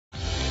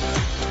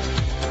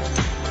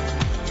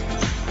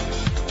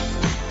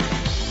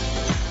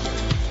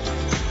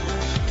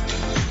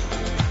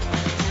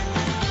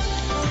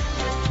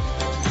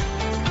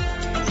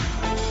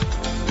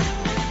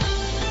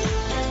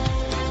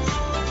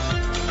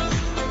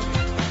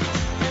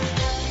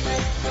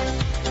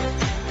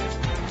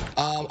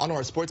to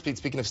our sports beat.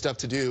 Speaking of stuff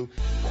to do,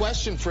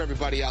 question for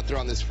everybody out there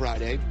on this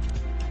Friday.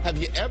 Have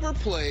you ever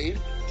played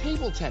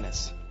table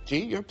tennis? G,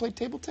 you ever played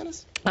table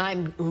tennis?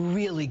 I'm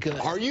really good.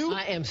 Are you?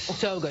 I am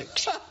so good.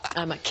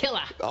 I'm a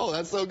killer. Oh,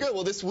 that's so good.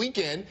 Well, this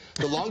weekend,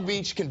 the Long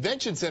Beach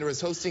Convention Center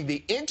is hosting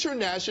the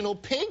International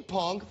Ping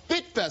Pong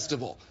Fit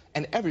Festival,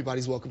 and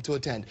everybody's welcome to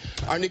attend.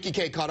 Our Nikki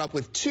K caught up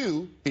with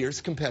two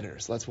fierce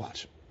competitors. Let's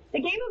watch. The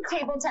game of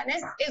table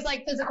tennis is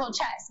like physical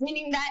chess,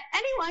 meaning that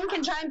anyone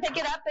can try and pick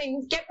it up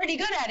and get pretty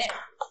good at it,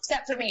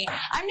 except for me.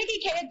 I'm Nikki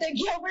K at the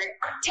Gilbert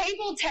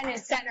Table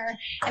Tennis Center,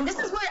 and this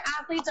is where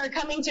athletes are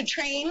coming to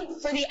train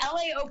for the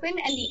LA Open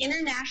and the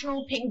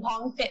International Ping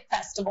Pong Fit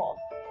Festival.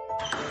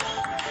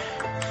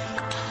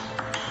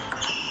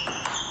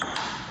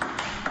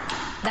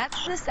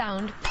 That's the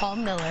sound Paul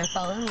Miller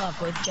fell in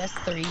love with just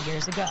 3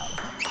 years ago.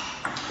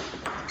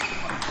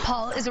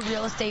 Paul is a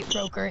real estate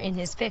broker in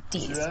his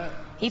 50s.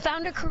 He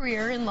found a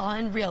career in law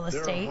and real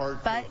estate,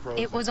 but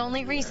it was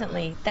only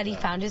recently that he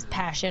found his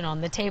passion on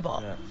the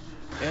table.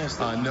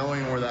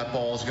 Knowing where that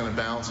ball is going to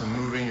bounce and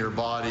moving your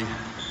body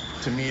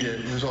to meet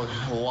it, there's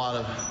a lot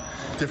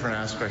of different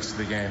aspects to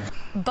the game.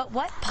 But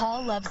what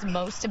Paul loves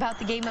most about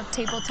the game of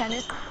table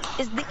tennis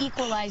is the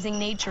equalizing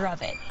nature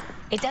of it.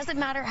 It doesn't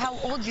matter how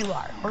old you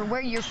are or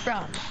where you're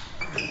from.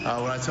 When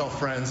I tell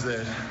friends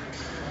that,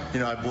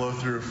 I blow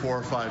through 4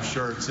 or 5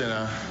 shirts in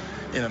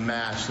a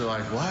match, they're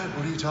like, what?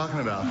 What are you talking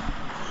about?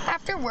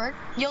 After work,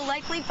 you'll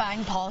likely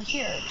find Paul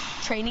here,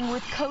 training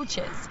with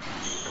coaches.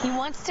 He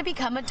wants to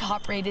become a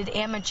top-rated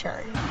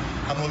amateur.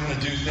 I'm looking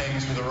to do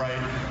things with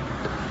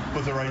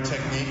the right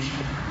technique.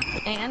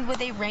 And with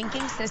a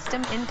ranking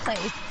system in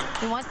place,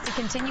 he wants to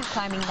continue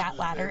climbing that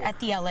ladder at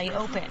the LA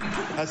Open.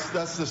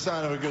 That's the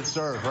sign of a good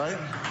serve, right?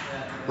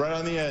 Right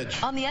on the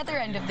edge. On the other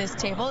end of this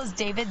table is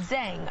David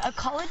Zhang, a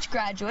college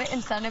graduate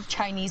and son of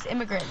Chinese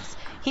immigrants.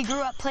 He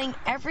grew up playing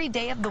every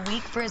day of the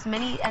week for as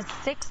many as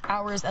 6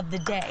 hours of the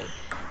day.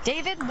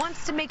 David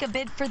wants to make a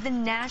bid for the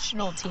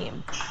national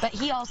team, but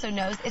he also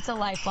knows it's a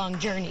lifelong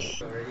journey.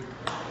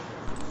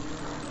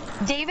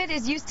 David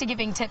is used to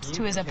giving tips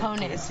to his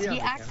opponents. He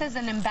acts as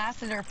an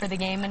ambassador for the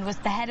game and was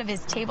the head of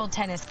his table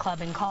tennis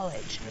club in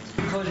college.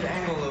 Close your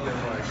ankle a little bit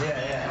more.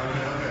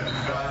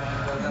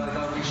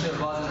 No, you should.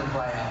 Ball doesn't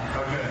fly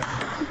out.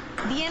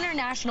 Okay. The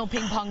International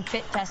Ping Pong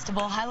Fit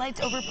Festival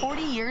highlights over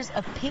 40 years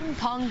of ping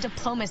pong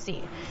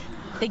diplomacy.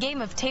 The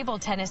game of table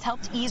tennis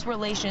helped ease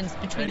relations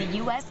between the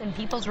U.S. and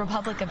People's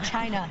Republic of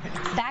China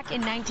back in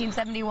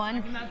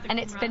 1971, and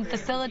it's been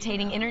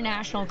facilitating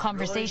international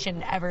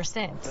conversation ever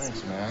since.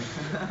 Thanks, man.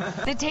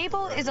 The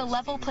table is a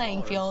level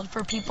playing field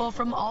for people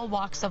from all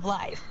walks of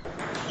life.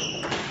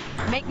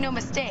 Make no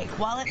mistake,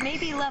 while it may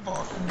be level,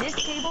 this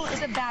table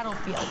is a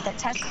battlefield that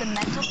tests the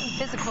mental and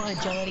physical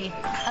agility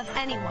of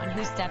anyone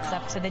who steps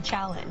up to the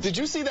challenge. Did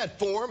you see that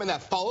form and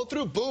that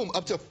follow-through? Boom,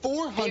 up to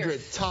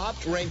 400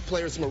 top-ranked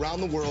players from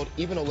around the world,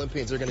 even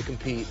Olympians, are going to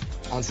compete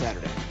on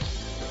Saturday.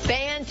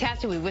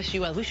 Fantastic. We wish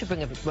you well. We should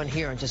bring one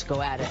here and just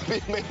go at it.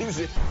 That'd be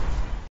amazing.